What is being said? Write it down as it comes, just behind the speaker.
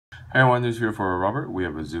Hey everyone, this is here for Robert. We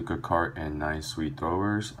have a Bazooka cart and 9 sweet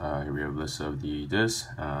throwers. Here we have a list of the discs,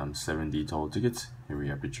 70 total tickets. Here we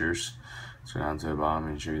have pictures. Let's go down to the bottom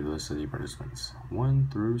and show you the list of the participants. 1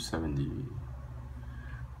 through 70.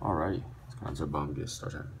 Alright, let's go down to the bottom and get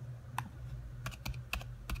started.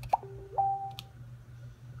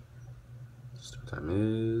 Start time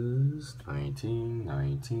is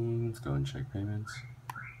 19:19. Let's go and check payments.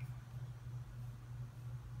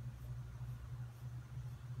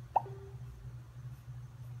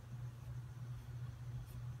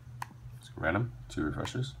 Random, 2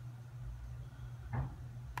 refreshes.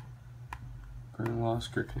 Current loss,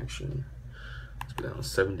 good connection. Let's go down to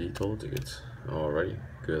 70 total tickets. Alrighty,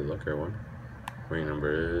 good luck everyone. Winning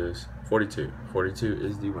number is 42. 42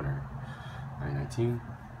 is the winner. 919.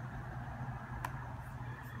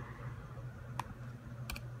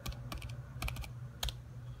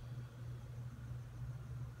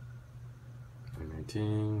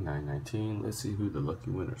 919. Let's see who the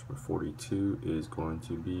lucky winners for 42 is going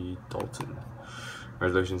to be Dalton.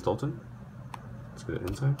 Congratulations, Dalton. Let's get it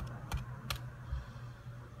inside.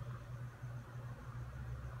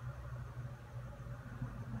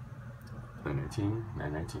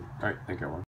 919. Alright, thank you everyone.